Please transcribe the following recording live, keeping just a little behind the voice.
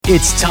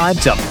It's time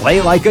to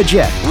play like a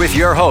Jet with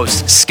your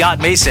host,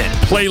 Scott Mason.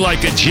 Play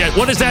like a Jet.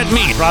 What does that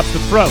mean? Drops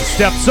the throw,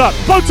 steps up,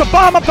 floats a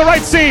bomb up the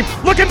right seam,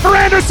 looking for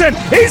Anderson.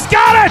 He's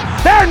got it!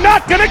 They're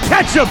not going to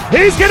catch him.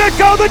 He's going to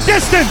go the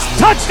distance.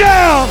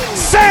 Touchdown!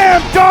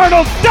 Sam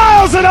Darnold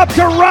dials it up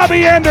to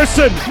Robbie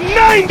Anderson.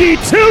 92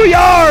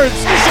 yards!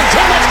 Anderson,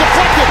 too much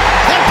deflected,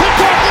 and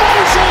picked off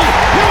Mosley.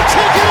 He'll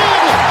take it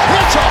in.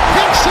 It's a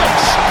pick six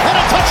and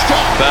a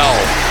touchdown. Bell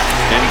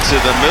into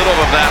the middle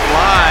of that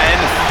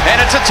line,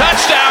 and it's a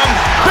touchdown.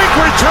 Big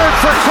return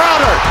for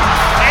Crowder.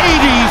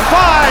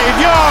 85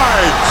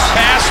 yards.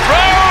 Pass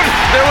thrown.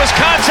 There was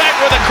contact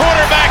with the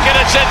quarterback, and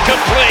it's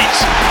incomplete.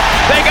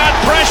 They got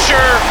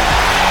pressure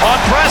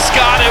on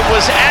Prescott. It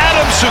was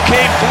Adams who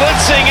came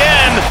blitzing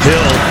in.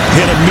 Hill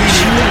hit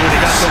immediately when he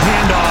got the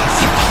handoff.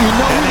 You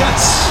know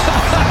that's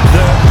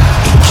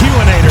The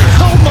Q-inator.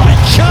 oh my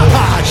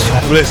gosh.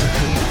 Listen,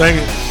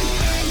 thank you.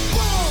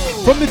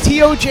 From the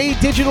TOJ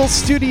Digital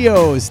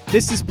Studios,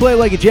 this is Play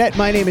Like a Jet.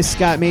 My name is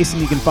Scott Mason.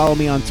 You can follow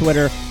me on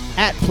Twitter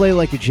at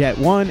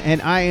PlayLikeAJet1,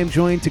 and I am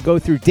joined to go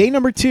through day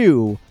number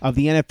 2 of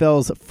the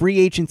NFL's free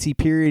agency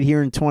period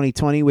here in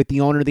 2020 with the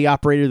owner, the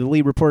operator, the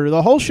lead reporter,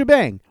 the whole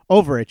shebang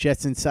over at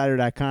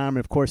JetsInsider.com. And,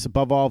 of course,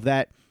 above all of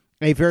that,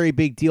 a very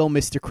big deal,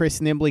 Mr. Chris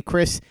Nimbley.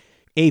 Chris,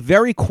 a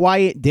very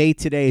quiet day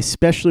today,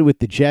 especially with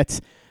the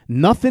Jets.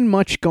 Nothing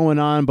much going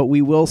on, but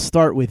we will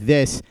start with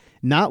this.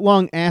 Not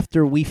long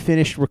after we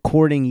finished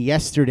recording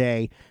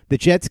yesterday, the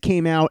Jets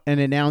came out and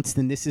announced,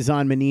 and this is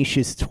on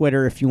Manish's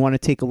Twitter if you want to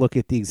take a look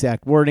at the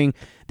exact wording,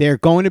 they're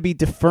going to be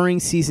deferring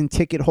season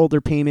ticket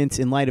holder payments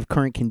in light of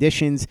current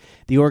conditions.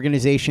 The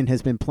organization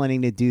has been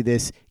planning to do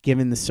this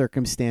given the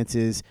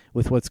circumstances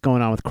with what's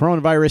going on with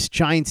coronavirus.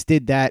 Giants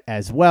did that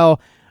as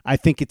well. I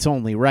think it's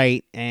only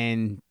right,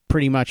 and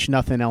pretty much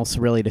nothing else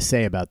really to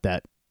say about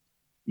that.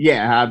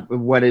 Yeah,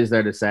 what is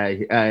there to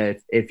say?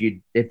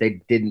 If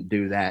they didn't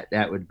do that,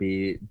 that would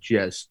be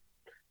just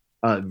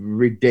a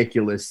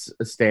ridiculous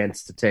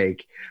stance to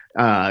take.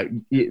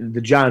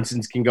 The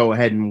Johnsons can go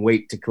ahead and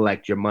wait to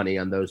collect your money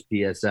on those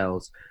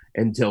PSLs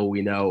until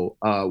we know,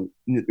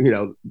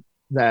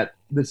 that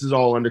this is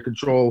all under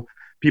control.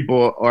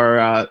 People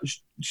are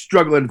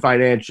struggling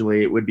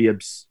financially. It would be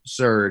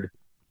absurd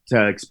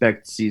to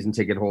expect season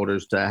ticket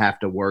holders to have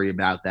to worry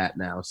about that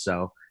now.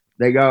 So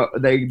they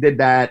did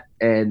that,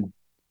 and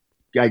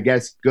I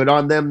guess good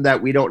on them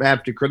that we don't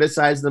have to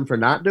criticize them for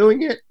not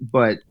doing it.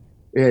 But,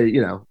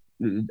 I'm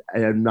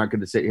not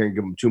going to sit here and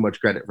give them too much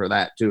credit for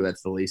that, too.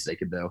 That's the least they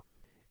could do.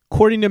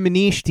 According to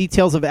Manish,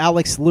 details of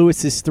Alex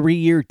Lewis's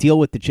 3-year deal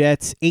with the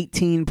Jets,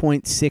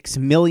 $18.6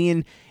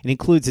 million. It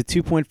includes a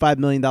 $2.5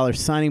 million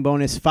signing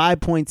bonus.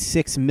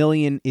 $5.6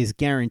 million is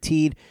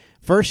guaranteed.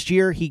 First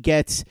year, he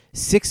gets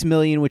 $6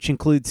 million, which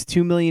includes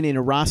 $2 million in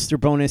a roster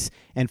bonus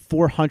and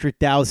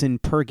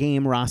 $400,000 per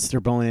game roster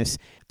bonus.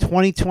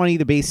 2020,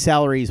 the base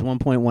salary is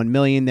 $1.1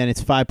 million. Then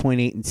it's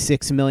 $5.8 and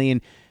 $6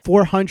 million.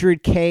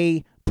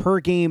 $400K per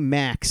game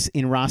max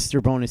in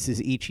roster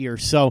bonuses each year.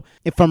 So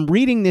if I'm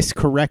reading this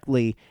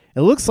correctly,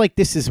 it looks like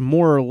this is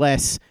more or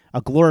less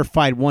a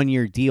glorified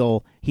 1-year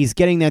deal. He's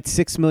getting that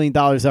 $6 million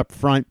up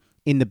front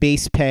in the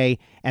base pay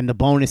and the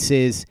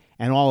bonuses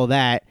and all of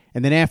that.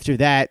 And then after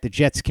that, the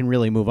Jets can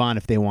really move on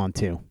if they want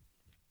to.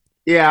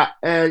 Yeah,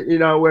 and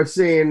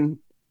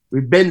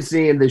we've been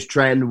seeing this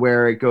trend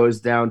where it goes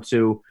down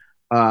to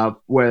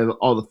where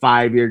all the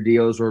 5-year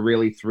deals were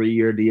really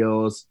 3-year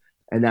deals,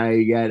 and now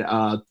you get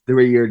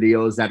 3-year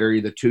deals that are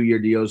either 2-year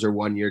deals or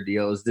 1-year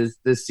deals.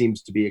 This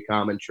seems to be a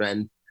common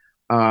trend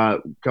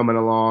coming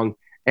along,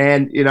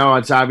 and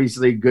it's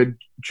obviously a good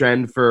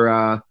trend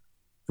for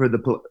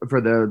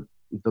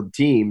the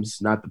teams,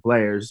 not the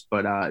players,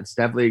 but it's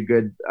definitely a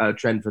good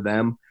trend for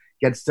them.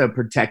 Gets to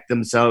protect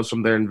themselves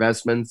from their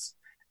investments.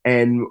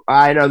 And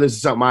I know this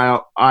is something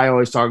I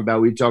always talk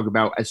about. We talk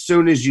about as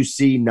soon as you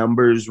see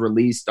numbers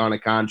released on a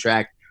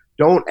contract,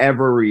 don't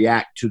ever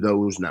react to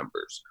those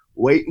numbers.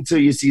 Wait until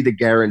you see the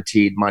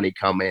guaranteed money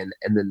come in,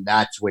 and then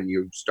that's when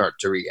you start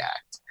to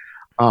react.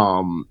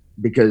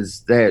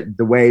 Because the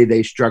way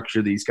they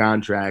structure these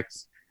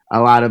contracts,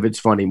 a lot of it's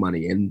funny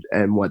money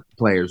and what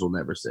players will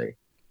never see.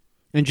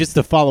 And just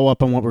to follow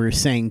up on what we were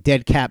saying,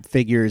 dead cap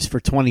figures for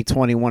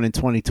 2021 and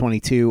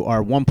 2022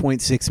 are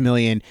 $1.6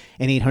 million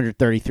and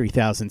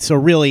 $833,000. So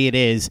really it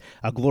is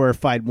a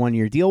glorified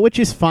 1-year deal, which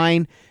is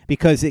fine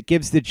because it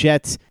gives the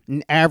Jets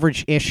an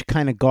average-ish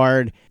kind of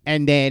guard,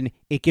 and then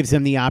it gives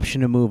them the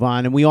option to move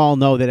on. And we all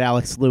know that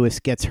Alex Lewis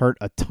gets hurt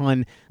a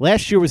ton.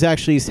 Last year was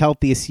actually his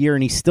healthiest year,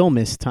 and he still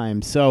missed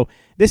time. So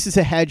this is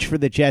a hedge for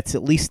the Jets.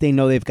 At least they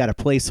know they've got a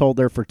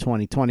placeholder for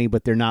 2020,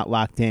 but they're not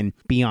locked in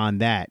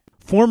beyond that.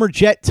 Former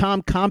Jet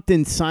Tom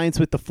Compton signs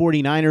with the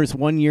 49ers,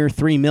 1 year,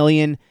 $3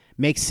 million.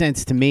 Makes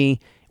sense to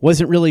me.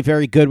 Wasn't really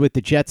very good with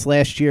the Jets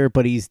last year,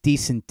 but he's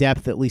decent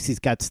depth. At least he's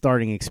got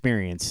starting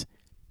experience.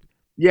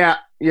 Yeah,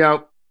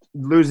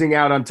 losing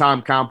out on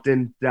Tom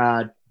Compton,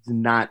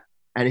 not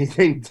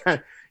anything.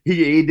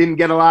 He didn't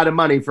get a lot of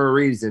money for a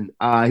reason.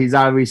 He's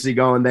obviously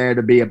going there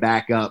to be a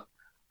backup,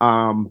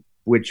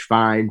 which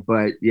fine.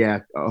 But, yeah,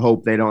 I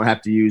hope they don't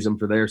have to use him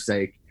for their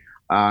sake.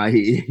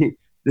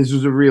 this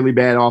was a really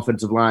bad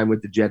offensive line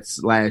with the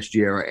Jets last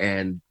year,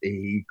 and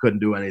he couldn't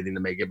do anything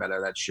to make it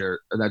better.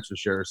 That's for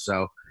sure.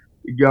 So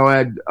go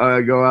ahead,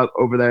 go out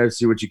over there and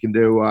see what you can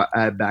do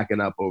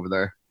backing up over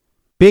there.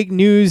 Big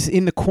news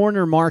in the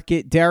corner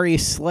market.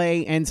 Darius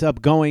Slay ends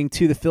up going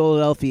to the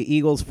Philadelphia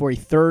Eagles for a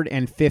 3rd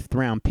and 5th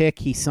round pick.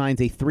 He signs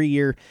a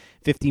 3-year,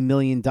 $50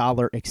 million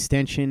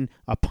extension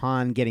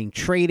upon getting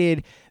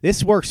traded.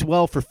 This works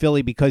well for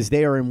Philly because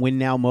they are in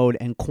win-now mode,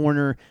 and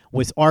corner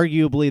was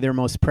arguably their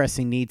most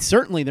pressing need,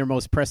 certainly their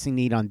most pressing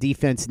need on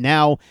defense.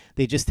 Now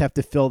they just have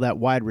to fill that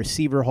wide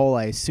receiver hole.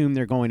 I assume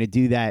they're going to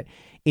do that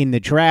in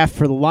the draft.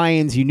 For the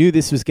Lions, you knew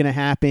this was going to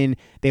happen.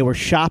 They were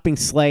shopping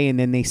Slay, and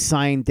then they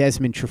signed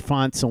Desmond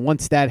Trufant. So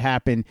once that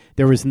happened,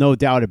 there was no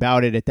doubt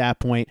about it at that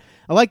point.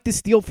 I like this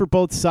deal for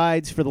both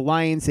sides. For the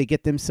Lions, they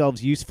get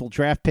themselves useful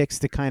draft picks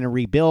to kind of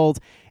rebuild.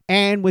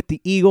 And with the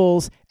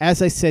Eagles,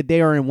 as I said,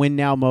 they are in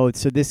win-now mode.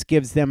 So this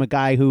gives them a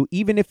guy who,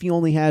 even if he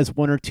only has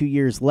 1 or 2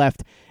 years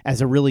left as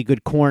a really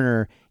good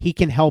corner, he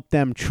can help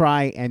them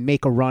try and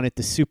make a run at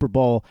the Super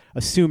Bowl,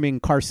 assuming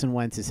Carson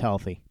Wentz is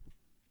healthy.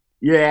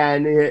 Yeah,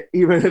 and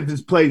even if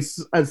his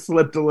place has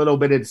slipped a little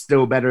bit, it's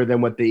still better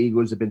than what the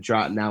Eagles have been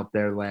trotting out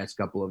there the last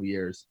couple of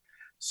years.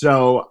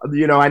 So,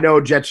 I know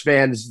Jets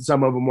fans,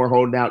 some of them were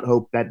holding out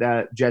hope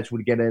that Jets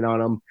would get in on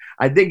them.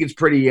 I think it's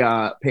pretty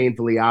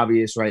painfully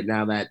obvious right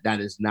now that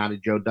that is not a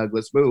Joe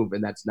Douglas move,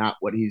 and that's not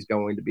what he's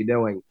going to be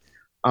doing.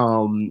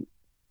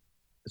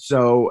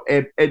 So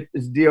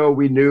it's deal.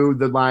 We knew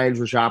the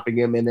Lions were shopping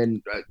him, and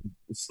then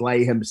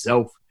Slay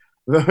himself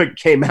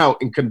came out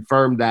and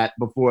confirmed that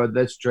before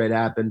this trade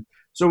happened.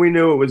 So we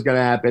knew it was going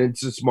to happen.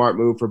 It's a smart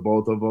move for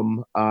both of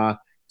them.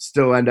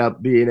 Still end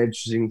up being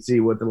interesting to see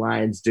what the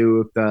Lions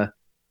do if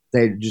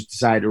they just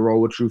decide to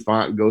roll with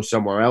Trufant and go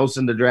somewhere else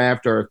in the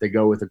draft, or if they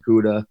go with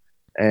Okudah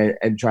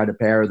and try to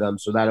pair them.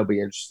 So that'll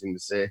be interesting to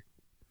see.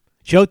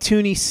 Joe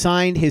Thuney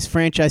signed his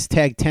franchise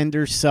tag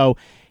tender, so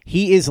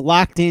he is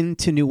locked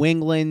into New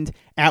England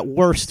at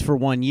worst for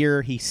 1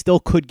 year. He still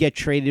could get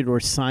traded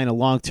or sign a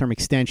long-term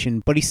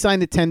extension, but he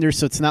signed the tender,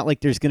 so it's not like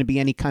there's going to be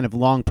any kind of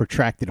long,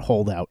 protracted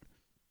holdout.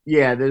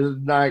 Yeah, there's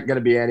not going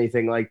to be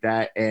anything like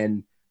that.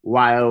 And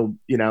while,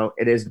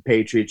 it is the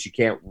Patriots, you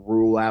can't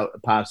rule out the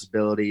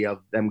possibility of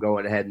them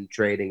going ahead and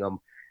trading them.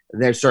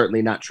 They're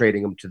certainly not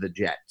trading them to the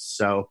Jets.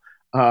 So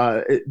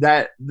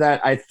that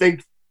I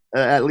think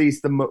at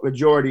least the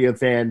majority of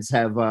fans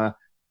have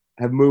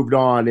moved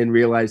on and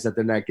realized that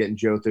they're not getting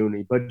Joe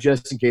Thuney. But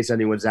just in case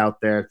anyone's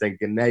out there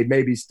thinking, hey,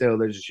 maybe still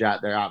there's a shot,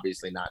 they're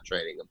obviously not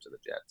trading them to the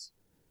Jets.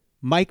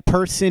 Mike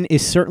Person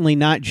is certainly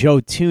not Joe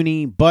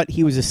Thuney, but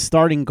he was a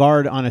starting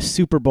guard on a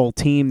Super Bowl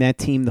team, that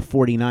team, the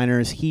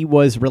 49ers. He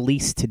was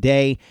released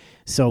today,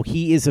 so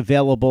he is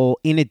available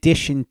in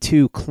addition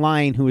to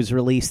Klein, who was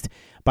released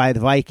by the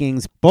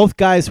Vikings. Both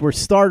guys were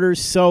starters,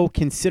 so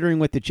considering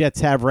what the Jets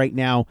have right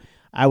now,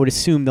 I would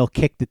assume they'll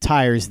kick the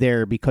tires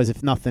there because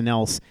if nothing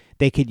else,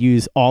 they could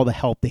use all the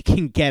help they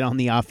can get on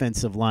the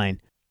offensive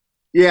line.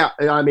 Yeah,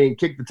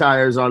 kick the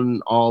tires on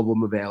all of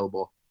them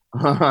available.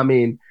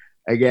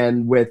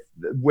 Again, with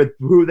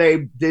who they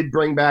did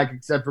bring back,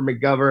 except for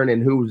McGovern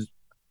and who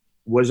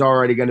was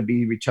already going to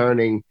be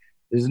returning,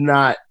 is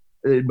not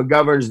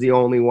McGovern's the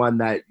only one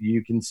that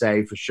you can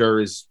say for sure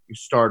is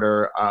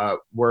starter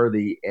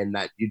worthy and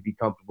that you'd be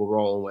comfortable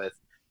rolling with.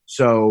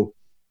 So,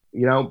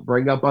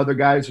 bring up other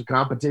guys for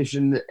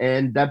competition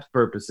and depth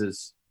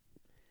purposes.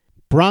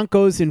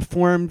 Broncos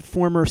informed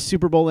former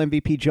Super Bowl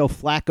MVP Joe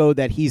Flacco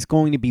that he's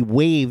going to be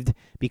waived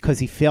because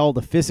he failed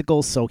a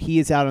physical, so he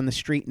is out on the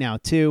street now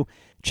too.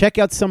 Check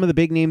out some of the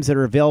big names that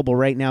are available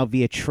right now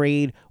via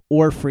trade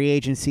or free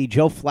agency.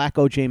 Joe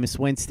Flacco, Jameis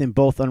Winston,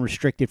 both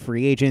unrestricted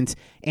free agents.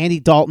 Andy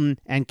Dalton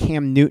and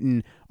Cam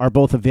Newton are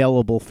both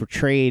available for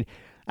trade.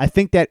 I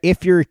think that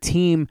if you're a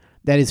team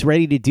that is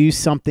ready to do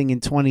something in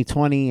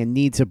 2020 and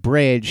needs a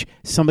bridge,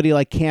 somebody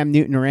like Cam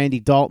Newton or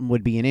Andy Dalton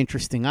would be an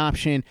interesting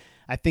option.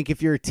 I think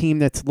if you're a team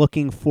that's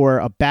looking for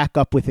a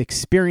backup with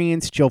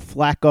experience, Joe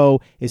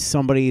Flacco is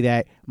somebody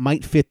that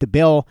might fit the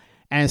bill.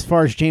 And as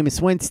far as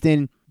Jameis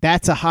Winston,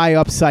 that's a high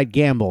upside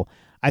gamble.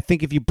 I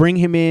think if you bring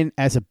him in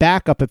as a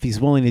backup, if he's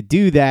willing to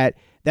do that,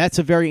 that's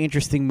a very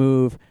interesting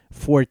move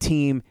for a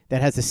team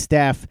that has a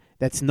staff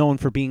that's known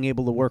for being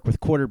able to work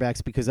with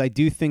quarterbacks, because I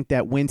do think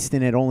that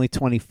Winston at only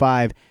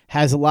 25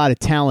 has a lot of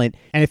talent.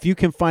 And if you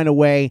can find a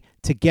way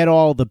to get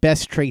all the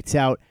best traits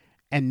out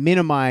and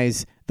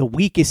minimize the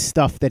weakest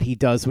stuff that he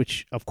does,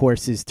 which of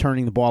course is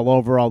turning the ball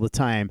over all the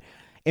time,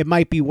 it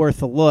might be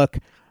worth a look.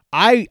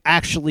 I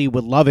actually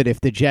would love it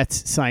if the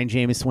Jets sign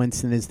Jameis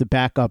Winston as the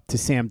backup to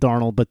Sam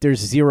Darnold, but there's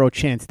zero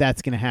chance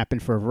that's going to happen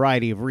for a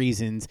variety of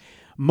reasons.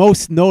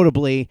 Most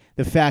notably,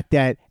 the fact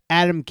that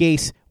Adam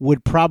Gase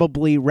would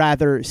probably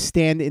rather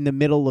stand in the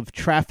middle of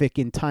traffic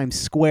in Times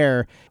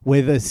Square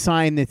with a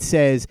sign that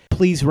says,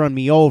 "Please run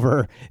me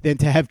over," than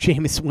to have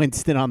Jameis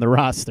Winston on the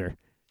roster.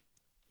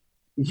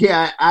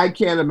 Yeah, I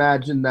can't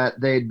imagine that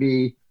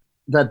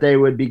they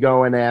would be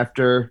going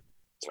after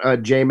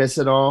Jameis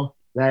at all.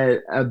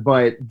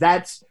 But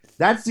that's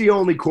the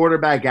only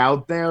quarterback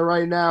out there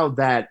right now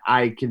that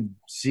I can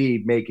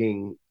see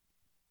making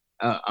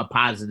a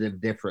positive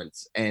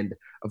difference. And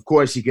of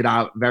course, he could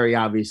very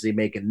obviously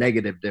make a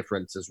negative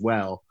difference as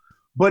well.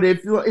 But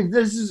if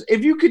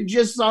you could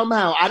just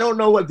somehow, I don't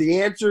know what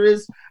the answer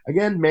is.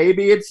 Again,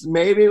 maybe it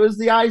was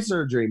the eye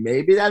surgery.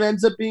 Maybe that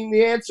ends up being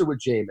the answer with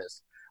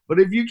Jameis. But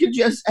if you could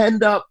just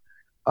end up,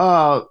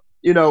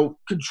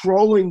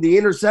 controlling the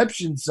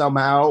interception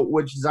somehow,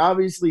 which is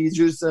obviously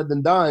easier said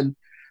than done,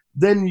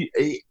 then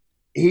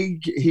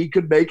he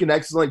could make an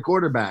excellent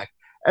quarterback.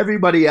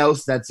 Everybody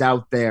else that's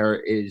out there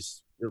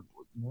is,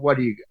 what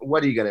are you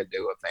going to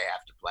do if they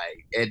have to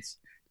play? It's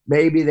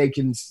maybe they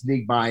can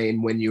sneak by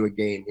and win you a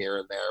game here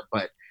and there,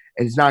 but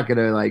it's not going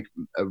to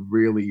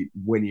really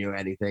win you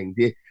anything.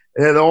 The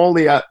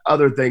only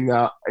other thing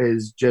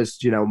is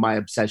just, my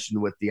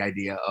obsession with the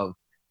idea of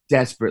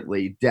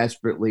desperately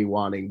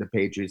wanting the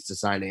Patriots to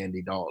sign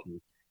Andy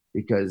Dalton,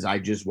 because I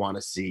just want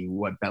to see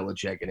what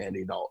Belichick and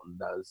Andy Dalton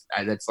does.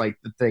 And that's like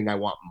the thing I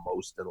want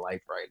most in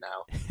life right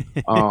now.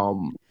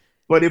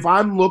 But if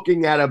I'm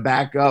looking at a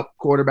backup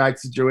quarterback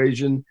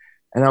situation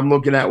and I'm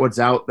looking at what's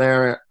out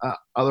there,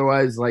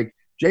 otherwise,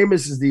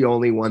 Jameis is the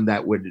only one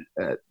that would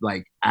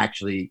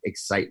actually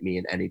excite me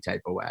in any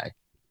type of way.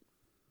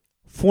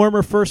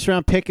 Former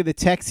first-round pick of the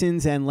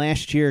Texans and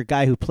last year a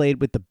guy who played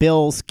with the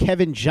Bills,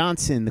 Kevin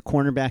Johnson, the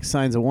cornerback,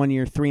 signs a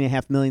 1-year,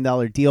 $3.5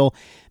 million deal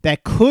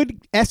that could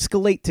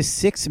escalate to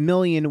 $6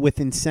 million with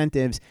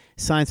incentives,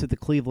 signs with the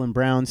Cleveland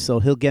Browns,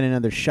 so he'll get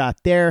another shot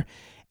there.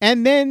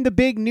 And then the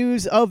big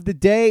news of the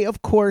day,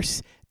 of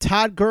course,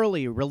 Todd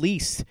Gurley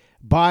released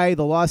by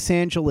the Los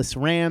Angeles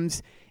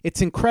Rams.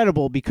 It's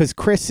incredible because,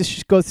 Chris, this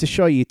just goes to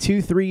show you,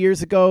 2-3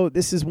 years ago,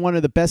 this is one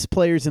of the best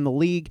players in the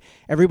league.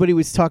 Everybody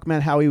was talking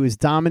about how he was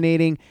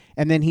dominating,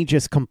 and then he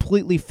just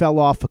completely fell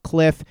off a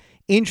cliff.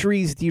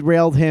 Injuries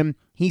derailed him.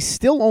 He's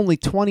still only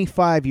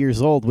 25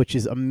 years old, which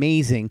is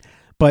amazing.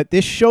 But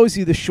this shows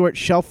you the short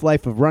shelf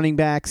life of running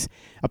backs.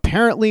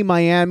 Apparently,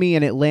 Miami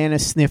and Atlanta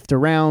sniffed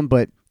around,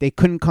 but they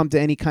couldn't come to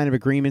any kind of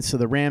agreement, so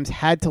the Rams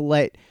had to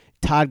let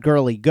Todd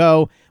Gurley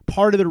go.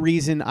 Part of the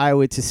reason I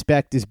would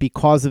suspect is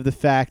because of the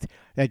fact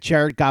that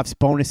Jared Goff's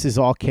bonuses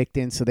all kicked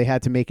in, so they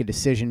had to make a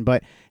decision.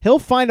 But he'll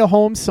find a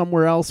home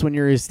somewhere else. When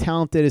you're as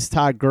talented as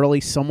Todd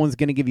Gurley, someone's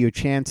going to give you a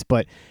chance.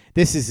 But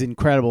this is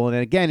incredible. And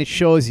again, it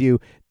shows you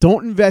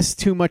don't invest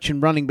too much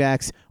in running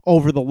backs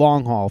over the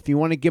long haul. If you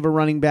want to give a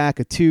running back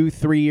a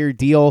 2-3 year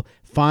deal,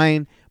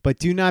 fine. But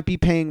do not be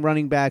paying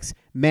running backs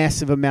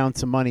massive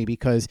amounts of money,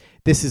 because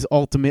this is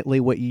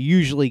ultimately what you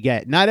usually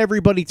get. Not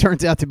everybody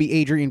turns out to be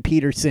Adrian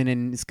Peterson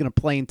and is going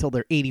to play until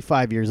they're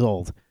 85 years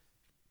old.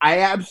 I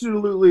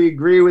absolutely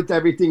agree with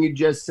everything you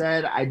just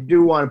said. I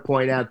do want to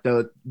point out,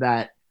 though,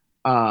 that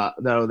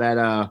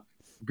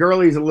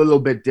Gurley's a little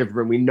bit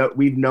different.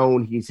 We've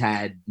known he's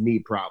had knee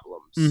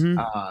problems. Mm-hmm.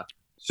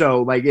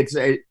 So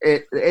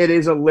it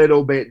is a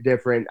little bit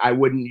different. I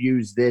wouldn't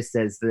use this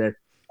as the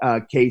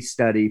case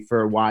study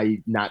for why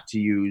not to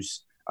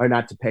use or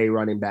not to pay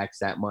running backs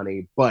that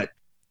money, but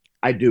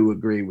I do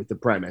agree with the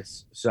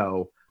premise.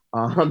 So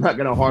I'm not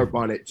going to harp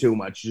on it too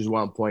much. Just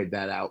want to point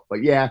that out.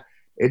 But yeah,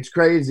 it's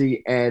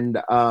crazy. And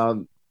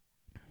what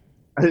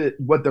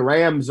the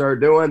Rams are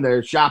doing,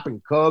 they're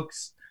shopping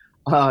cooks.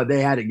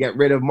 They had to get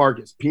rid of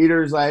Marcus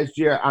Peters last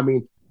year. I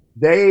mean,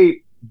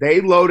 they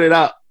loaded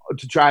up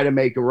to try to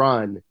make a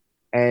run,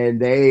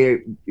 and they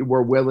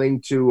were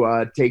willing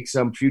to take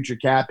some future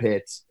cap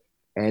hits.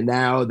 And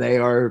now they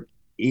are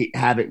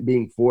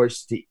being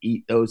forced to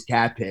eat those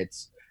cap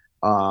hits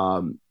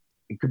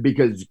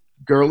because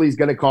Gurley's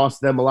going to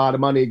cost them a lot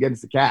of money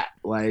against the cap.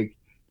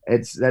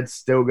 That's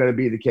still going to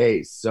be the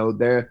case. So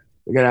they're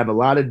going to have a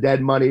lot of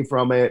dead money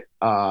from it.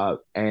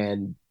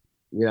 And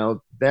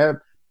the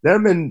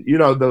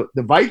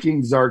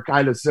Vikings are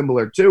kind of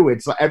similar too.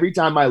 It's every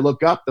time I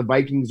look up, the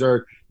Vikings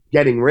are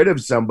getting rid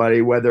of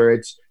somebody, whether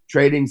it's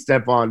trading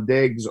Stephon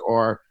Diggs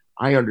or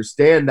I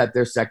understand that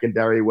their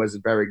secondary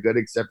wasn't very good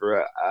except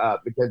for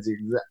Mackenzie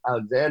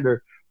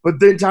Alexander,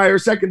 but the entire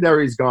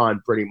secondary is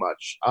gone pretty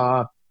much.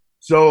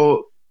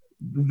 So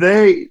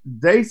they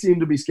seem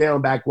to be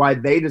scaling back. Why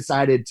they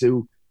decided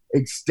to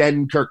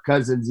extend Kirk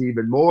Cousins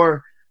even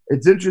more.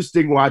 It's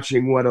interesting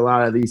watching what a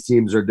lot of these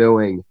teams are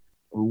doing,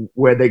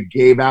 where they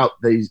gave out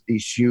these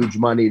huge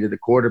money to the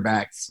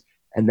quarterbacks,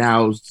 and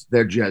now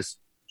they're just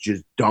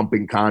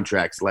dumping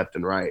contracts left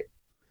and right.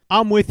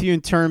 I'm with you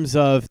in terms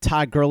of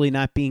Todd Gurley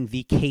not being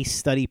the case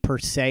study per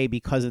se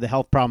because of the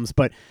health problems,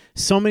 but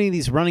so many of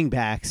these running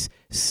backs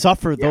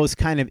suffer those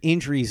kind of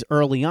injuries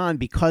early on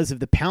because of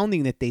the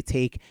pounding that they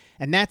take,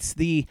 and that's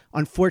the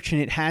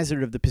unfortunate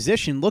hazard of the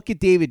position. Look at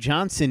David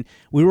Johnson.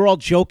 We were all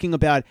joking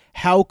about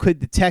how could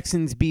the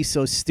Texans be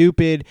so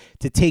stupid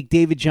to take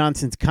David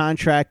Johnson's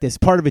contract as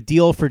part of a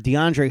deal for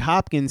DeAndre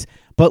Hopkins,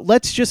 but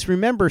let's just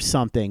remember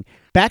something.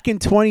 Back in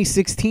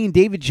 2016,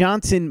 David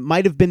Johnson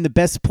might have been the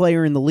best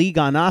player in the league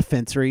on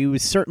offense, or he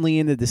was certainly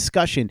in the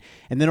discussion.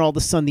 And then all of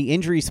a sudden the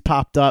injuries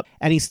popped up,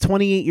 and he's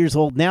 28 years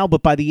old now,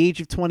 but by the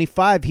age of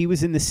 25, he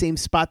was in the same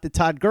spot that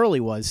Todd Gurley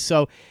was.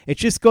 So it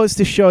just goes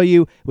to show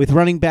you with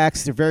running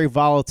backs, they're very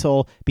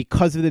volatile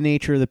because of the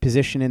nature of the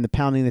position and the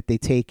pounding that they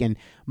take. And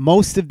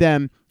most of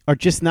them are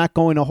just not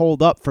going to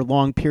hold up for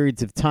long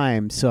periods of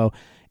time. So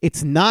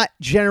it's not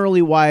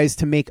generally wise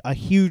to make a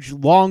huge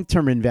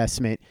long-term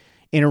investment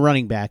in a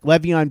running back.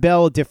 Le'Veon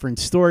Bell, a different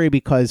story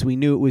because we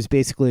knew it was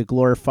basically a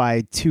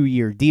glorified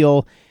 2-year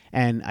deal.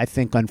 And I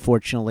think,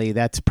 unfortunately,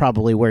 that's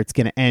probably where it's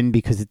going to end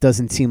because it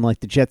doesn't seem like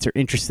the Jets are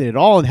interested at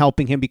all in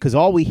helping him because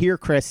all we hear,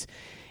 Chris,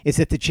 is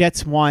that the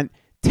Jets want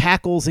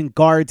tackles and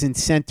guards and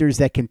centers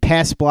that can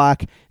pass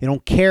block. They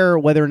don't care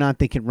whether or not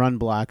they can run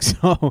block.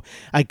 So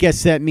I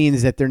guess that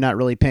means that they're not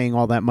really paying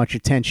all that much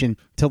attention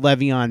to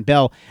Le'Veon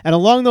Bell. And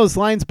along those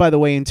lines, by the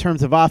way, in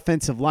terms of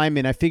offensive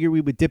linemen, I figured we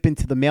would dip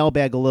into the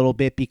mailbag a little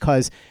bit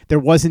because there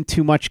wasn't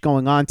too much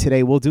going on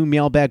today. We'll do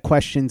mailbag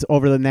questions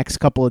over the next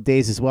couple of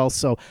days as well.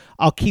 So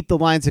I'll keep the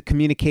lines of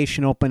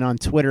communication open on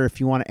Twitter if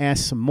you want to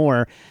ask some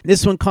more.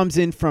 This one comes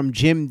in from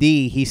Jim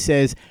D. He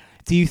says,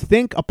 do you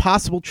think a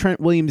possible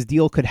Trent Williams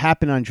deal could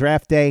happen on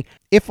draft day?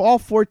 If all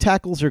 4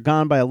 tackles are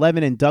gone by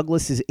 11 and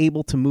Douglas is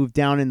able to move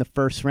down in the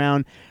first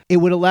round, it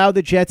would allow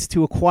the Jets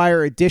to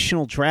acquire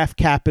additional draft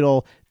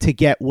capital to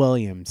get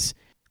Williams.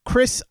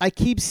 Chris, I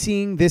keep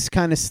seeing this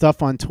kind of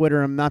stuff on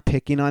Twitter. I'm not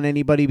picking on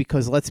anybody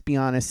because let's be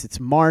honest, it's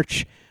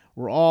March.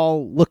 We're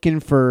all looking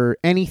for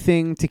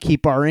anything to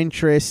keep our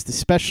interest,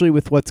 especially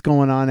with what's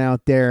going on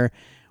out there.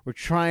 We're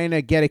trying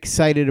to get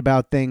excited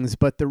about things,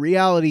 but the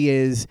reality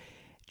is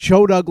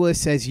Joe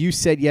Douglas, as you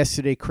said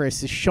yesterday,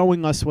 Chris, is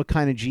showing us what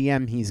kind of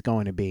GM he's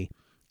going to be.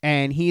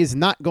 And he is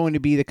not going to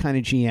be the kind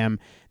of GM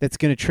that's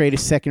going to trade a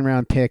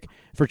second-round pick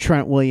for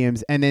Trent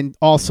Williams and then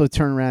also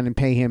turn around and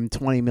pay him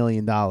 $20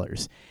 million.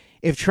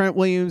 If Trent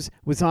Williams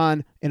was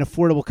on an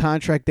affordable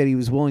contract that he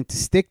was willing to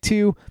stick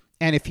to,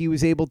 and if he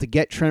was able to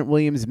get Trent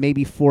Williams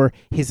maybe for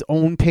his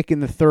own pick in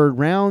the 3rd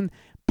round,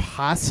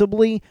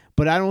 possibly,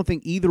 but I don't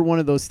think either one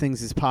of those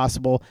things is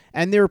possible.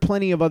 And there are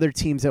plenty of other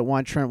teams that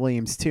want Trent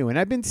Williams too. And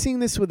I've been seeing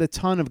this with a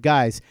ton of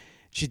guys.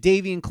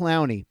 Jadeveon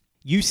Clowney,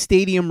 U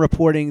Stadium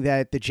reporting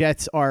that the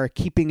Jets are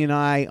keeping an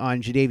eye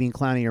on Jadeveon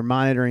Clowney or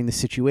monitoring the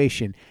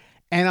situation.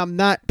 And I'm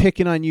not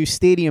picking on U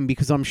Stadium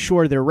because I'm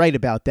sure they're right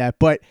about that,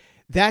 but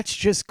that's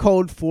just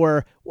code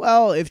for,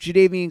 well, if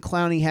Jadeveon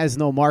Clowney has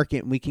no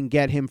market and we can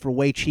get him for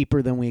way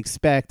cheaper than we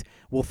expect,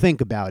 we'll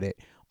think about it.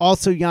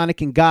 Also,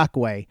 Yannick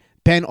Ngakoue.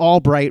 Ben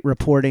Albright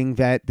reporting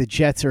that the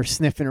Jets are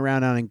sniffing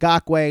around on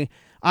Ngakoue.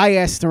 I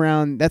asked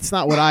around. That's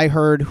not what I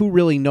heard. Who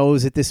really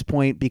knows at this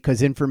point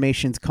because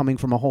information's coming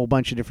from a whole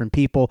bunch of different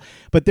people.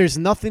 But there's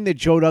nothing that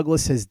Joe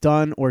Douglas has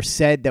done or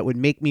said that would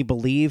make me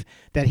believe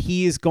that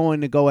he is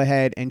going to go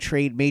ahead and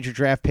trade major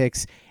draft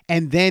picks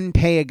and then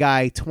pay a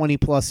guy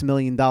 $20+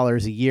 million a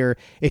year.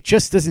 It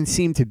just doesn't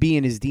seem to be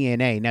in his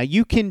DNA. Now,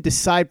 you can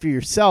decide for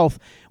yourself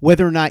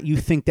whether or not you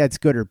think that's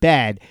good or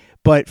bad.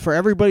 But for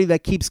everybody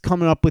that keeps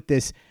coming up with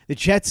this, the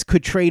Jets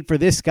could trade for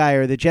this guy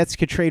or the Jets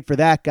could trade for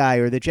that guy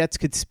or the Jets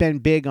could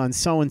spend big on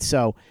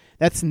so-and-so.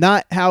 That's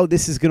not how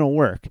this is going to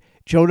work.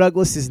 Joe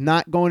Douglas is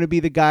not going to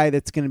be the guy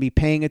that's going to be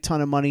paying a ton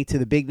of money to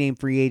the big-name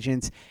free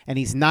agents, and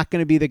he's not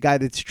going to be the guy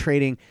that's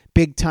trading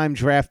big-time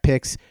draft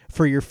picks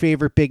for your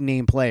favorite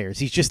big-name players.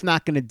 He's just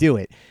not going to do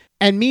it.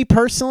 And me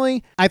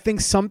personally, I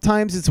think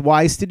sometimes it's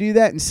wise to do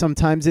that and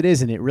sometimes it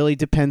isn't. It really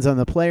depends on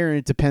the player and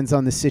it depends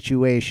on the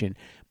situation.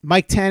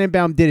 Mike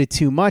Tannenbaum did it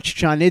too much.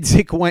 John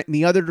Idzik went in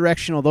the other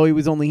direction, although he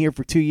was only here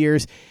for 2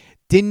 years.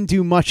 Didn't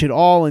do much at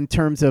all in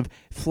terms of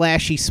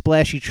flashy,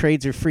 splashy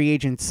trades or free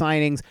agent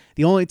signings.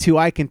 The only 2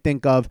 I can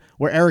think of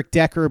were Eric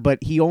Decker, but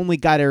he only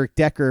got Eric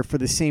Decker for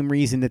the same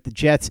reason that the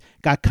Jets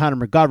got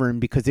Connor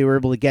McGovern because they were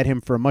able to get him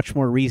for a much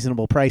more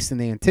reasonable price than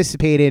they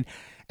anticipated.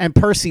 And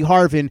Percy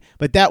Harvin,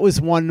 but that was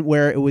one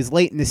where it was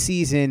late in the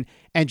season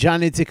and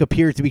John Idzik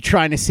appeared to be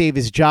trying to save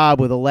his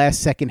job with a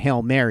last-second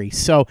Hail Mary.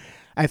 So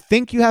I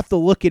think you have to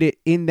look at it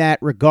in that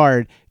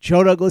regard.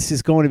 Joe Douglas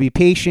is going to be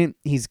patient.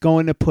 He's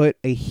going to put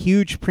a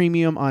huge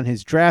premium on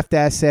his draft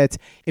assets.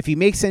 If he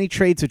makes any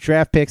trades with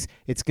draft picks,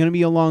 it's going to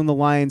be along the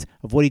lines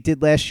of what he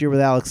did last year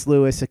with Alex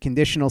Lewis, a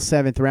conditional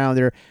 7th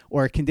rounder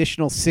or a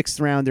conditional 6th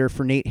rounder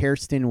for Nate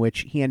Hairston,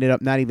 which he ended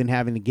up not even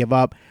having to give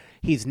up.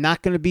 He's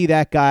not going to be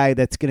that guy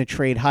that's going to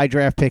trade high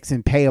draft picks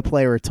and pay a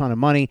player a ton of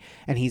money.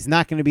 And he's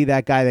not going to be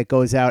that guy that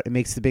goes out and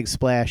makes the big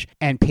splash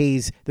and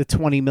pays the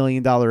 $20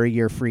 million a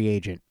year free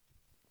agent.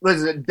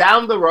 Listen,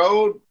 down the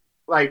road,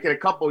 like in a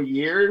couple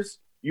years,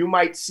 you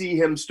might see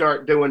him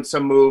start doing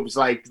some moves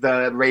like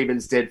the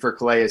Ravens did for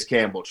Calais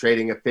Campbell,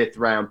 trading a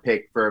 5th-round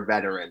pick for a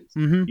veteran.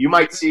 Mm-hmm. You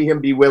might see him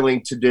be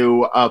willing to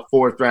do a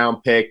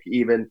 4th-round pick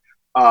even.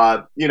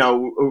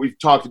 We've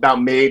talked about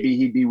maybe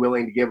he'd be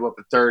willing to give up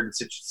a 3rd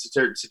in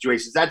certain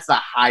situations. That's the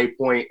high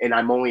point, and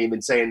I'm only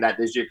even saying that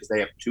this year because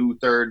they have 2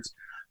 thirds.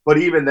 But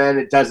even then,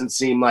 it doesn't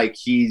seem like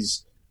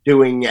he's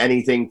doing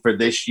anything for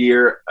this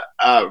year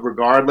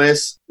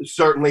regardless.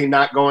 Certainly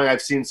not going.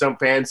 I've seen some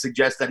fans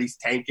suggest that he's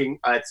tanking.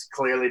 It's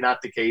clearly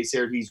not the case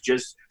here. He's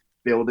just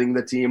building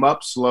the team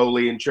up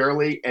slowly and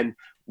surely. And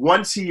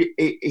once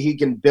he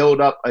can build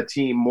up a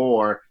team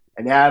more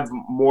and have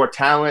more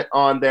talent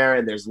on there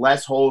and there's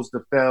less holes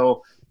to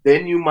fill,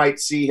 then you might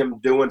see him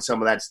doing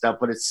some of that stuff.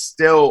 But it's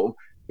still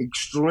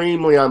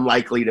extremely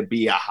unlikely to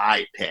be a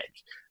high pick.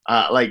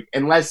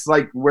 Unless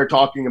we're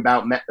talking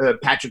about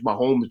Patrick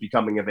Mahomes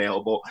becoming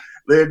available,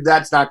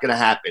 that's not going to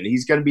happen.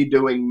 He's going to be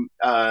doing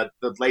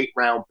the late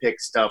round pick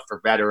stuff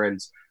for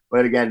veterans,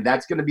 but again,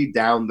 that's going to be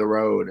down the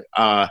road.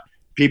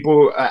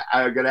 People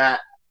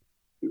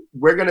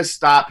we're going to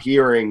stop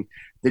hearing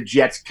the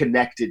Jets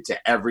connected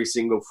to every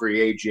single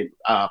free agent.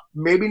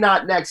 Maybe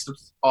not next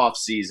off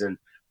season,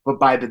 but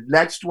by the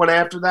next one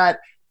after that,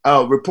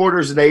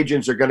 reporters and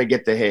agents are going to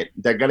get the hint.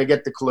 They're going to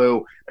get the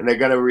clue, and they're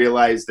going to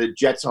realize that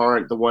Jets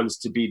aren't the ones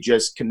to be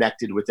just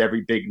connected with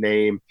every big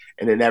name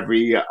and in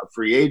every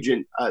free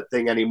agent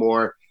thing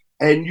anymore.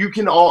 And you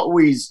can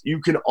always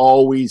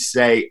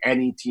say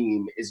any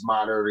team is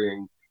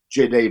monitoring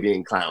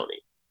Jadeveon Clowney.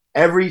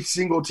 Every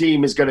single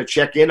team is going to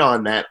check in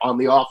on that on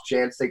the off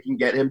chance they can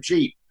get him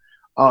cheap.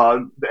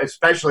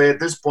 Especially at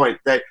this point,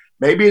 that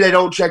maybe they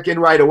don't check in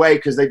right away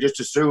because they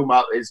just assume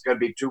it's going to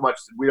be too much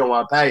that we don't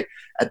want to pay.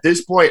 At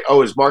this point,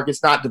 his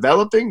market's not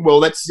developing? Well,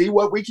 let's see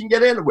what we can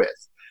get in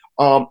with.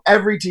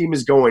 Every team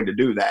is going to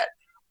do that.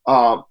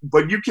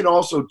 But you can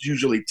also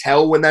usually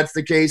tell when that's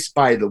the case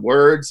by the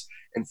words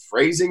and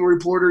phrasing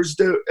reporters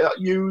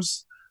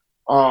use.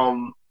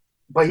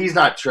 But he's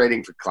not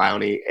trading for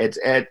Clowney.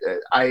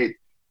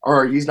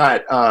 He's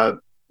not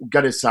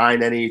going to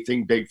sign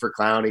anything big for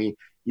Clowney.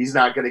 He's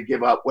not going to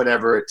give up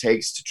whatever it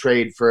takes to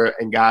trade for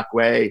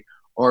Ngakoue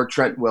or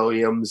Trent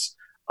Williams,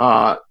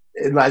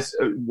 unless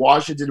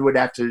Washington would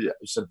have to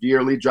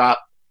severely drop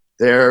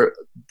the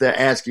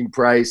asking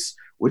price,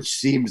 which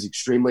seems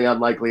extremely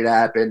unlikely to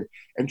happen.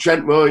 And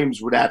Trent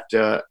Williams would have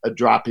to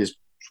drop his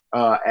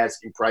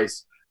asking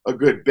price a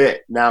good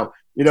bit. Now,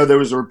 there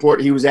was a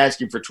report he was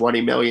asking for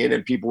 $20 million,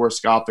 and people were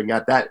scoffing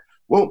at that.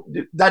 Well,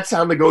 that's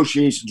how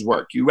negotiations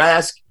work. You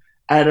ask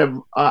at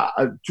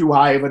a too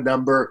high of a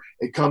number,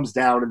 it comes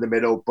down in the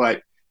middle,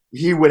 but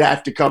he would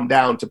have to come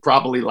down to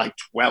probably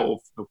 12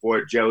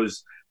 before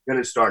Joe's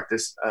going to start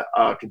this,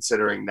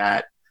 considering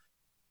that.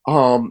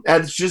 And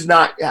it's just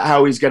not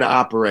how he's going to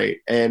operate.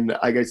 And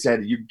like I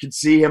said, you could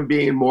see him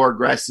being more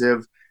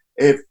aggressive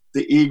if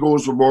the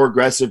Eagles were more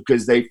aggressive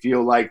because they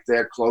feel like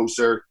they're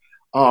closer.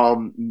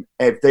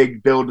 If they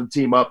build a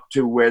team up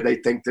to where they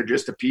think they're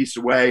just a piece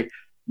away,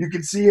 you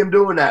can see him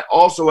doing that.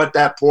 Also, at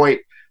that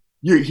point,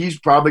 he's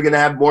probably going to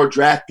have more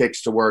draft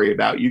picks to worry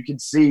about. You can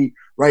see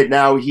right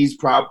now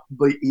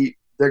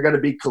they're going to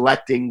be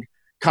collecting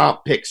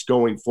comp picks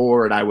going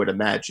forward, I would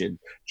imagine.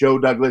 Joe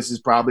Douglas is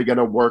probably going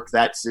to work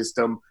that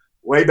system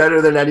way better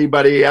than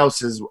anybody else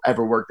has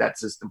ever worked that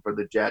system for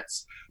the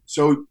Jets.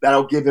 So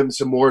that'll give him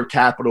some more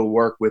capital to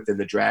work with in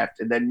the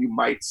draft, and then you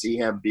might see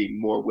him being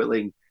more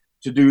willing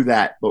to do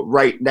that. But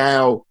right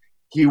now,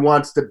 he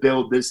wants to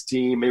build this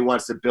team. He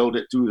wants to build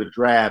it through the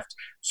draft,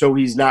 so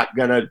he's not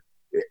going to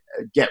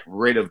get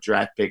rid of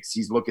draft picks.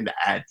 He's looking to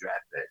add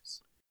draft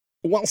picks.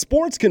 While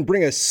sports can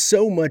bring us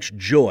so much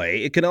joy,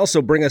 it can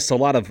also bring us a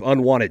lot of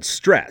unwanted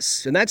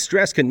stress, and that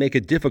stress can make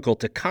it difficult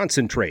to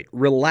concentrate,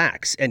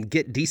 relax, and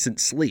get decent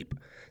sleep.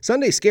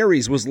 Sunday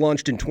Scaries was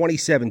launched in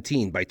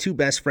 2017 by two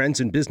best friends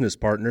and business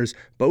partners,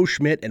 Bo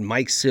Schmidt and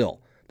Mike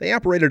Sill. They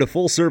operated a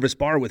full-service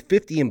bar with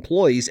 50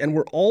 employees and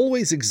were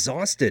always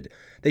exhausted.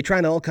 They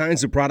tried all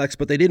kinds of products,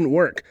 but they didn't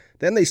work.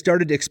 Then they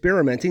started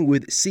experimenting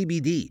with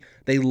CBD.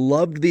 They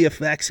loved the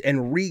effects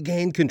and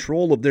regained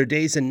control of their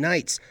days and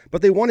nights,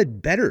 but they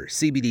wanted better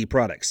CBD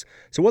products.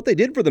 So what they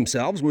did for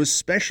themselves was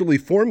specially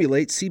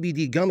formulate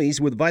CBD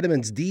gummies with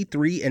vitamins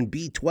D3 and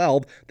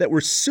B12 that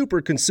were super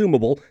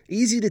consumable,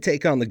 easy to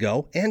take on the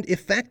go, and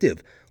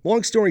effective.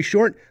 Long story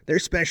short, their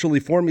specially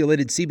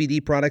formulated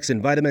CBD products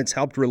and vitamins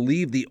helped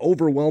relieve the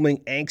overwhelming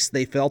angst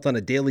they felt on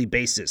a daily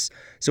basis.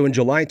 So in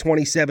July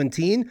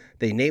 2017,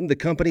 they named the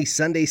company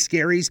Sunday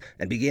Scaries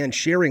and began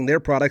sharing their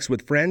products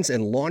with friends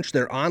and launched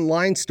their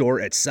online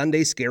store at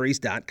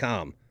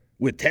sundayscaries.com.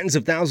 With tens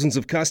of thousands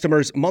of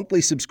customers,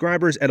 monthly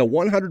subscribers, and a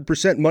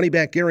 100%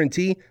 money-back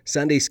guarantee,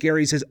 Sunday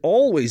Scaries has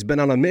always been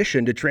on a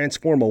mission to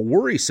transform a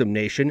worrisome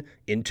nation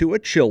into a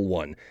chill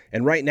one.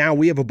 And right now,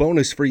 we have a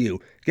bonus for you.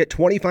 Get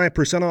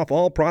 25% off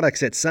all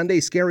products at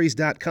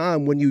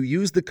sundayscaries.com when you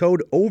use the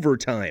code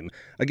OVERTIME.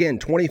 Again,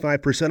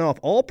 25% off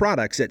all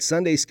products at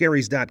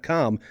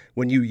sundayscaries.com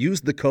when you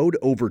use the code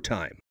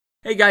OVERTIME.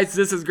 Hey guys,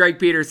 this is Greg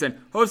Peterson,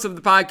 host of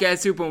the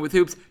podcast Hoopin' with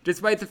Hoops.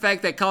 Despite the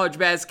fact that college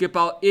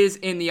basketball is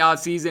in the off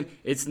season,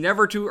 it's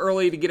never too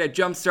early to get a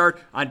jump start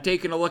on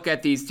taking a look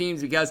at these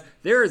teams because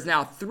there is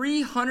now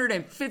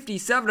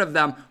 357 of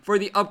them for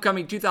the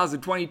upcoming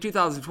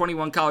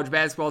 2020-2021 college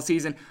basketball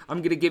season.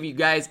 I'm going to give you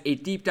guys a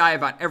deep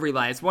dive on every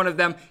last one of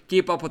them,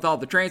 keep up with all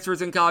the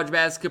transfers in college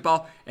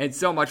basketball, and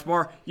so much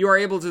more. You are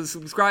able to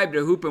subscribe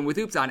to Hoopin' with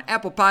Hoops on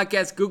Apple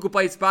Podcasts, Google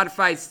Play,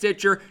 Spotify,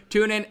 Stitcher,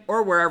 TuneIn,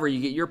 or wherever you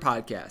get your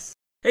podcasts.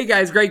 Hey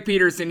guys, Greg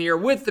Peterson here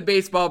with the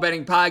Baseball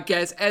Betting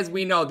Podcast. As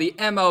we know, the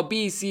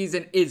MLB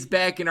season is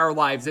back in our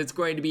lives. It's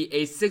going to be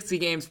a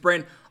 60-game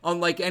sprint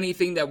unlike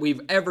anything that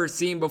we've ever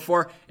seen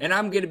before. And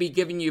I'm going to be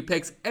giving you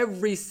picks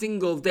every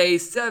single day,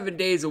 7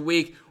 days a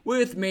week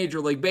with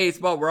Major League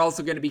Baseball. We're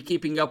also going to be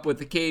keeping up with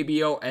the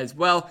KBO as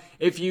well.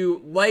 If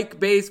you like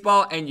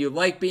baseball and you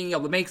like being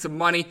able to make some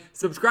money,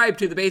 subscribe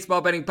to the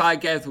Baseball Betting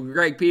Podcast with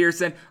Greg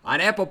Peterson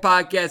on Apple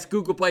Podcasts,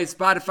 Google Play,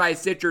 Spotify,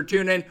 Stitcher,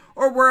 TuneIn,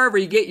 or wherever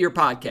you get your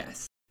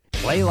podcasts.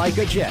 Play like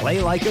a Jet.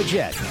 Play like a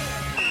Jet.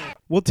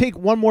 We'll take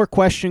one more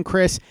question,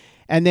 Chris,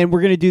 and then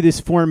we're going to do this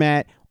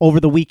format over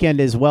the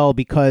weekend as well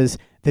because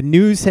the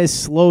news has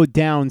slowed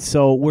down,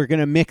 so we're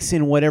going to mix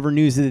in whatever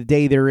news of the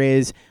day there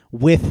is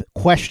with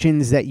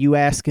questions that you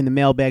ask in the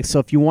mailbag. So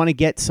if you want to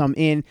get some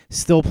in,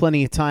 still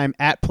plenty of time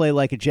at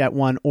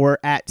PlayLikeAJet1 or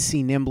at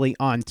CNimbley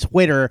on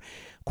Twitter.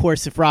 Of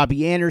course, if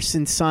Robbie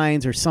Anderson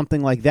signs or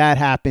something like that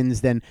happens,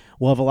 then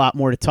we'll have a lot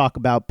more to talk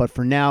about. But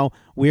for now,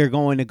 we are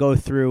going to go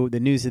through the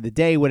news of the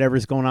day,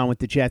 whatever's going on with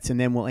the Jets, and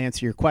then we'll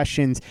answer your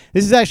questions.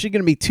 This is actually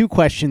going to be 2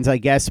 questions, I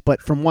guess,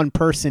 but from one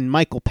person,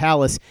 Michael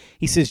Pallas.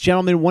 He says,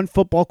 gentlemen, 1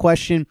 football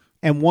question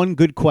and 1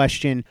 good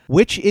question.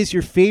 Which is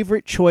your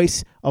favorite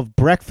choice of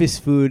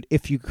breakfast food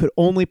if you could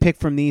only pick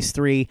from these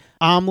 3?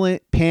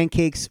 Omelet,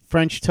 pancakes,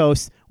 French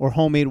toast, or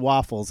homemade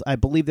waffles? I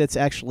believe that's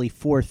actually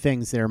 4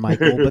 things there,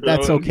 Michael, but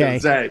that's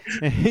okay.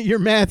 Your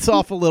math's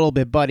off a little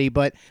bit, buddy,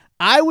 but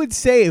I would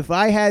say if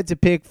I had to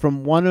pick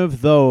from one of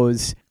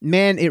those,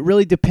 man, it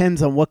really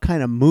depends on what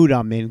kind of mood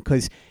I'm in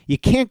because you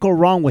can't go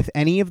wrong with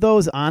any of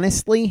those,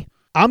 honestly.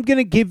 I'm going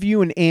to give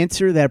you an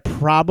answer that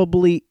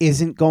probably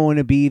isn't going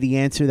to be the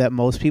answer that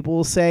most people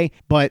will say,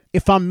 but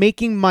if I'm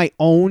making my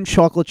own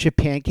chocolate chip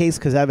pancakes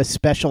because I have a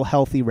special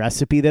healthy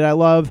recipe that I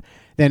love,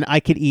 then I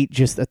could eat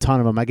just a ton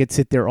of them. I could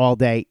sit there all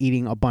day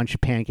eating a bunch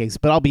of pancakes,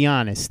 but I'll be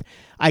honest,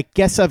 I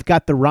guess I've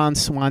got the Ron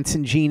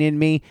Swanson gene in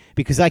me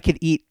because I could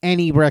eat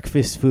any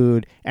breakfast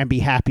food and be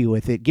happy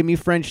with it. Give me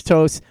French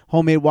toast,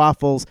 homemade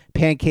waffles,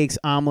 pancakes,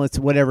 omelets,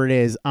 whatever it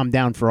is, I'm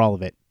down for all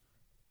of it.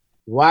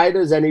 Why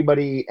does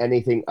anybody eat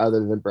anything other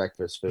than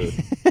breakfast food?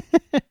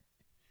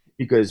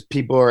 Because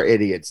people are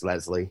idiots,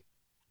 Leslie.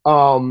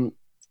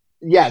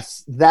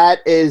 Yes, that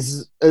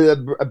is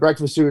a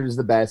breakfast food is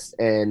the best,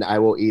 and I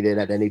will eat it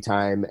at any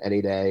time,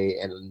 any day,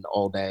 and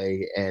all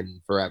day,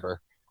 and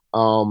forever.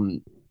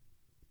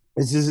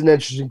 This is an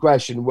interesting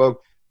question.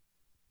 Well,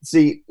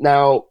 see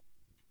now,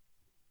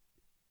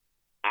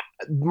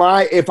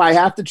 if I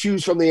have to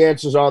choose from the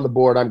answers on the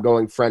board, I'm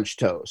going French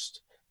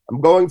toast. I'm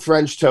going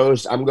French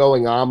toast. I'm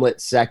going omelet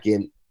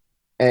second.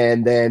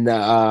 And then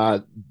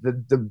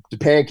the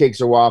pancakes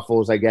or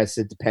waffles, I guess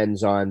it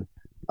depends on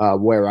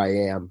where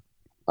I am.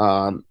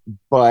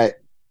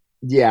 But,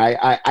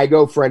 yeah, I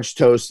go French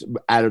toast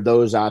out of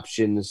those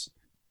options.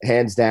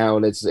 Hands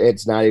down,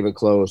 it's not even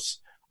close.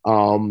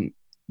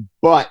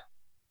 But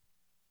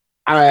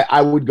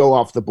I would go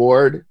off the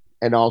board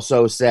and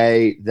also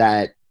say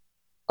that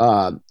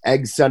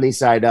eggs sunny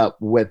side up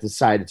with a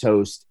side of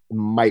toast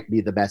might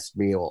be the best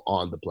meal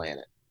on the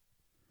planet.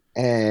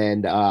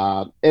 And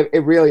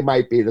it really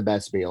might be the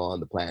best meal on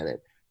the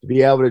planet. To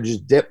be able to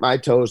just dip my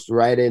toast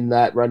right in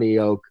that runny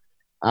yolk.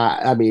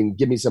 I mean,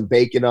 give me some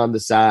bacon on the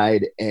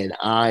side, and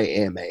I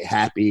am a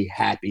happy,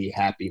 happy,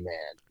 happy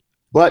man.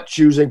 But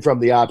choosing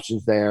from the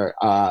options there,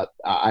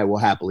 I will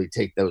happily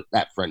take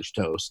that French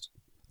toast.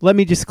 Let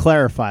me just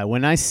clarify.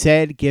 When I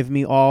said give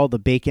me all the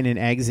bacon and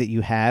eggs that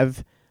you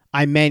have,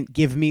 I meant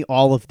give me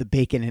all of the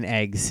bacon and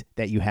eggs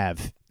that you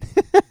have.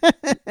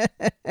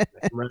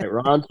 Right.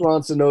 Ron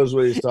Swanson knows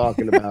what he's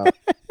talking about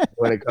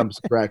when it comes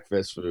to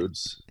breakfast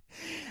foods.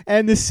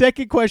 And the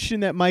second question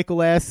that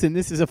Michael asks, and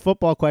this is a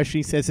football question,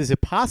 he says, is it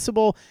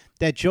possible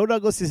that Joe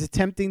Douglas is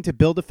attempting to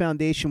build a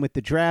foundation with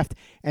the draft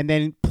and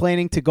then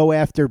planning to go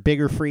after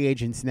bigger free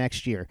agents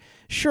next year?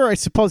 Sure, I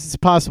suppose it's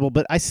possible,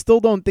 but I still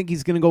don't think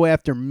he's going to go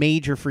after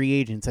major free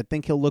agents. I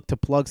think he'll look to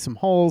plug some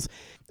holes.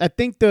 I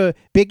think the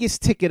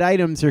biggest ticket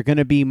items are going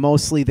to be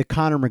mostly the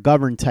Connor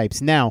McGovern types.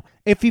 Now,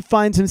 if he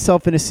finds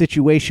himself in a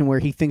situation where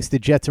he thinks the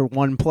Jets are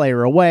one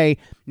player away,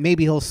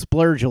 maybe he'll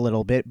splurge a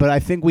little bit, but I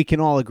think we can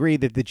all agree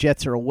that the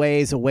Jets are a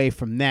ways away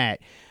from that.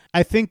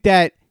 I think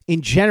that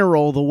in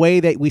general, the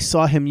way that we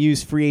saw him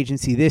use free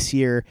agency this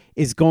year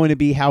is going to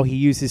be how he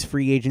uses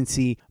free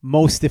agency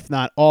most, if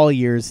not all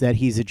years that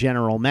he's a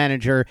general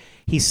manager.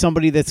 He's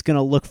somebody that's going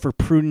to look for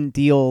prudent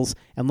deals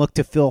and look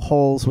to fill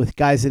holes with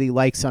guys that he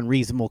likes on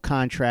reasonable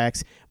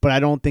contracts. But I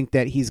don't think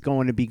that he's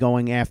going to be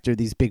going after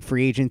these big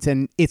free agents.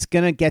 And it's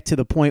going to get to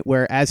the point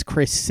where, as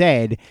Chris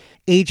said,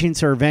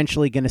 agents are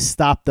eventually going to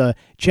stop the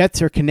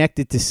Jets are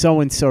connected to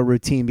so-and-so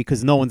routine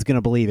because no one's going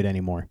to believe it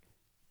anymore.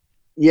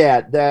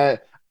 Yeah,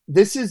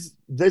 This is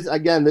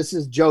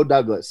Joe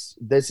Douglas.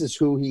 This is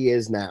who he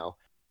is now.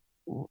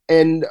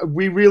 And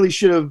we really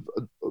should have,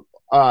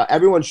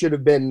 everyone should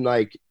have been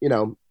like,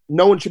 no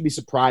one should be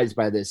surprised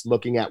by this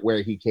looking at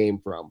where he came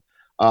from.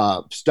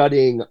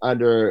 Studying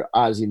under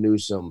Ozzie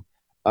Newsome,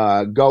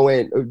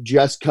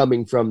 just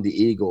coming from the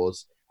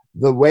Eagles.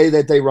 The way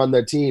that they run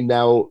their team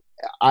now,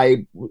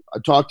 I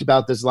talked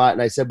about this a lot,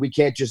 and I said we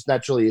can't just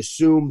naturally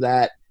assume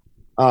that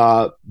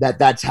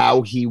that's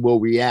how he will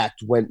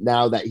react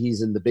now that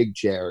he's in the big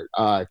chair.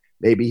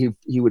 maybe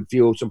he would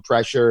feel some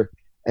pressure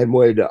and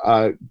would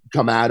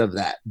come out of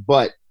that.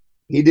 But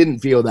he didn't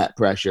feel that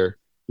pressure.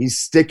 He's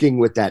sticking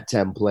with that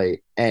template,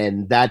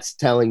 and that's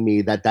telling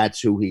me that that's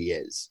who he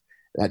is.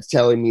 That's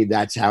telling me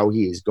that's how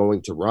he is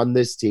going to run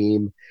this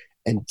team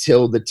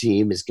until the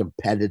team is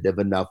competitive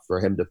enough for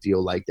him to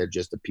feel like they're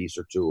just a piece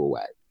or two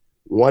away.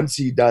 Once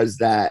he does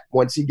that,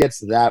 once he gets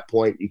to that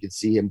point, you can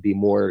see him be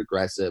more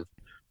aggressive.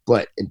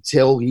 But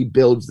until he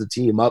builds the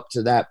team up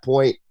to that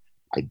point,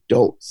 I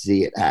don't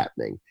see it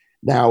happening.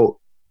 Now,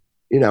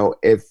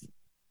 if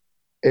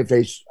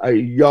a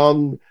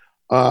young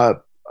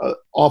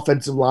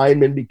offensive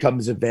lineman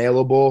becomes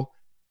available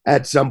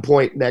at some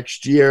point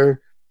next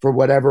year for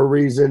whatever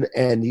reason,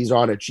 and he's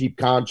on a cheap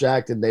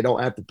contract and they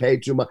don't have to pay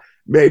too much,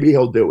 maybe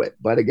he'll do it.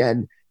 But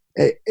again,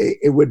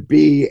 it would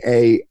be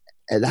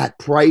that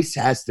price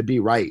has to be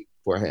right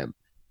for him.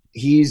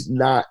 He's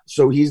not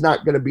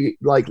going to be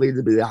likely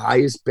to be the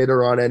highest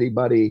bidder on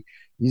anybody.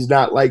 He's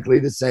not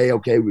likely to say,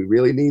 okay, we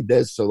really need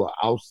this, so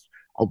I'll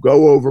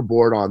go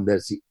overboard on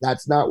this.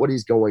 That's not what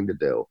he's going to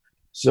do.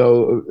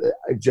 So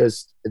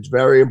it's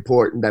very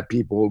important that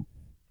people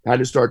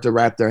kind of start to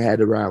wrap their head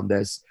around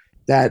this,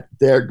 that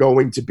they're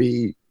going to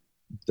be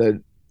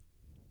the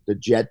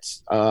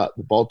Jets, the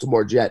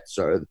Baltimore Jets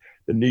or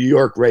the New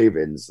York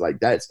Ravens.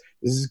 This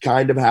is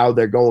kind of how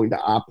they're going to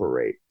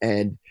operate.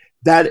 And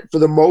that, for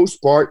the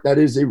most part, that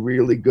is a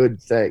really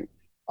good thing.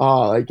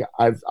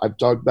 I've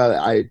talked about it.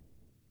 I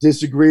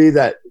disagree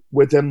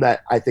with him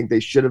that I think they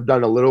should have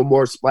done a little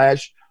more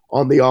splash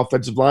on the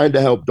offensive line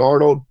to help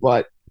Darnold,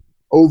 but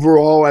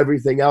overall,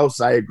 everything else,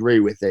 I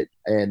agree with it,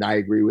 and I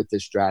agree with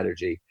this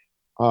strategy.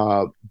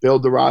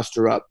 Build the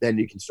roster up, then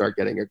you can start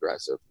getting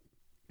aggressive.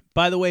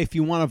 By the way, if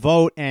you want to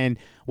vote, and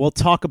we'll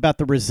talk about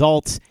the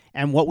results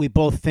and what we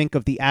both think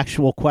of the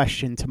actual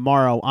question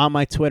tomorrow, on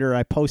my Twitter,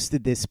 I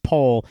posted this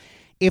poll.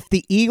 If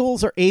the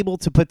Eagles are able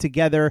to put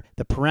together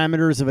the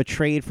parameters of a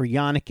trade for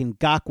Yannick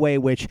Ngakoue,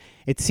 which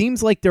it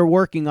seems like they're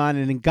working on,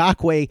 and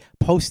Ngakoue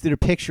posted a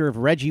picture of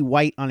Reggie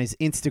White on his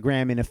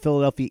Instagram in a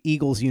Philadelphia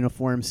Eagles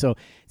uniform, so it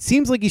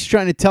seems like he's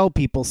trying to tell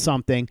people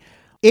something.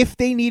 If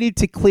they needed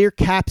to clear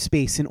cap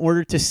space in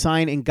order to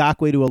sign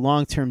Ngakoue to a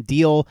long-term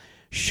deal,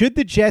 should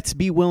the Jets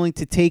be willing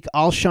to take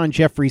Alshon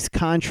Jeffrey's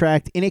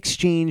contract in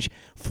exchange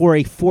for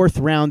a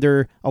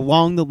fourth-rounder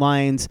along the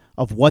lines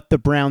of what the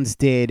Browns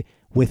did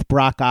with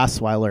Brock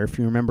Osweiler? If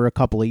you remember a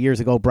couple of years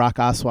ago, Brock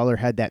Osweiler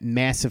had that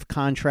massive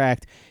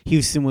contract.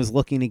 Houston was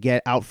looking to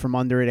get out from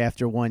under it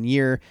after 1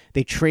 year.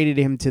 They traded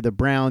him to the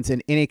Browns,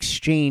 and in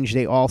exchange,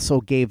 they also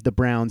gave the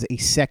Browns a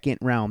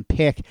second-round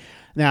pick.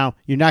 Now,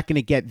 you're not going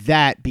to get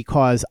that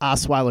because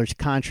Osweiler's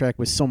contract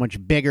was so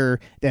much bigger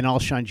than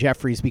Alshon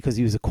Jeffrey's because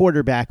he was a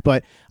quarterback,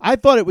 but I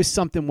thought it was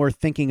something worth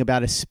thinking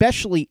about,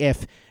 especially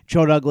if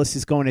Joe Douglas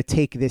is going to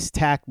take this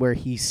tack where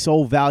he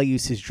so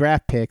values his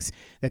draft picks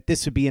that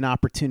this would be an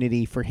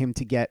opportunity for him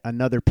to get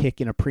another pick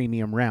in a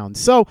premium round.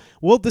 So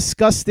we'll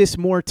discuss this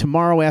more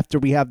tomorrow after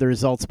we have the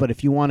results, but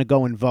if you want to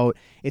go and vote,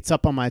 it's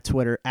up on my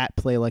Twitter at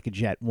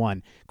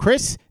PlayLikeAJet1.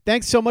 Chris,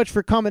 thanks so much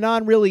for coming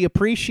on. Really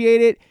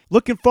appreciate it.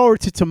 Looking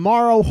forward to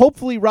tomorrow.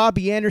 Hopefully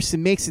Robbie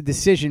Anderson makes a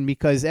decision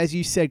because, as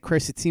you said,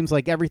 Chris, it seems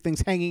like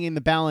everything's hanging in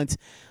the balance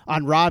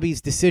on Robbie's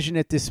decision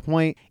at this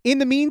point. In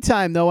the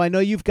meantime, though, I know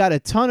you've got a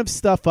ton of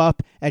stuff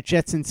up at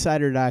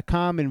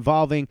jetsinsider.com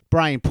involving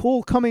Brian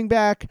Poole coming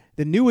back,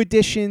 the new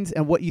additions,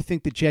 and what you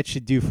think the Jets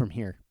should do from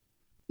here.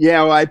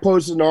 Yeah, well, I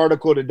posted an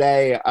article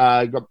today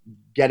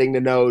getting to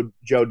know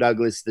Joe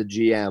Douglas, the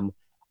GM.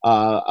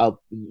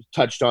 We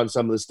touched on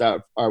some of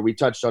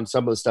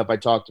the stuff I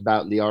talked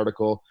about in the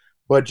article,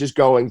 but just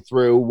going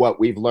through what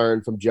we've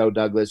learned from Joe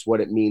Douglas, what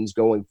it means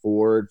going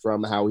forward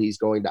from how he's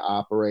going to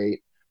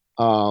operate,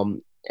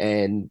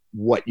 and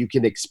what you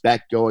can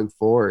expect going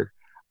forward.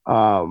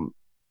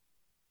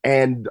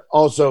 And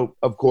also,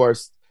 of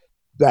course,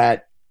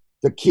 that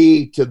the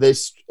key to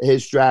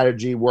his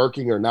strategy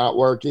working or not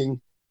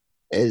working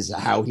is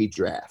how he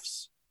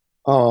drafts.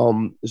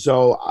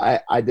 So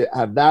I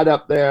have that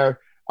up there.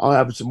 I'll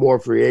have some more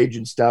free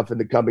agent stuff in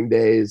the coming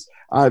days.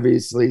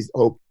 Obviously,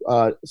 hope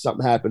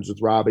something happens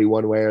with Robbie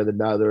one way or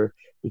another,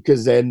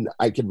 because then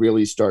I can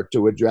really start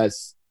to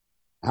address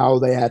how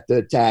they have to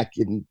attack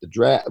in the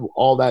draft,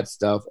 all that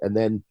stuff. And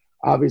then,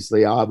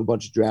 obviously, I'll have a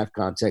bunch of draft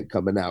content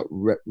coming out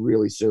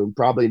really soon.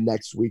 Probably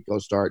next week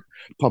I'll start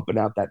pumping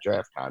out that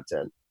draft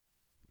content.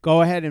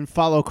 Go ahead and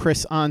follow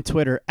Chris on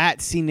Twitter at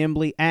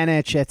CNimbley and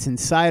at Jets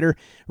Insider.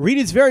 Read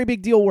his very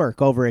big deal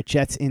work over at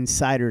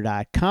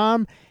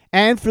jetsinsider.com.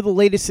 And for the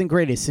latest and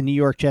greatest in New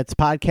York Jets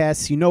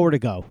podcasts, you know where to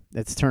go.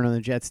 That's Turn on the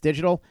Jets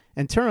Digital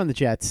and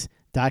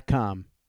turnonthejets.com.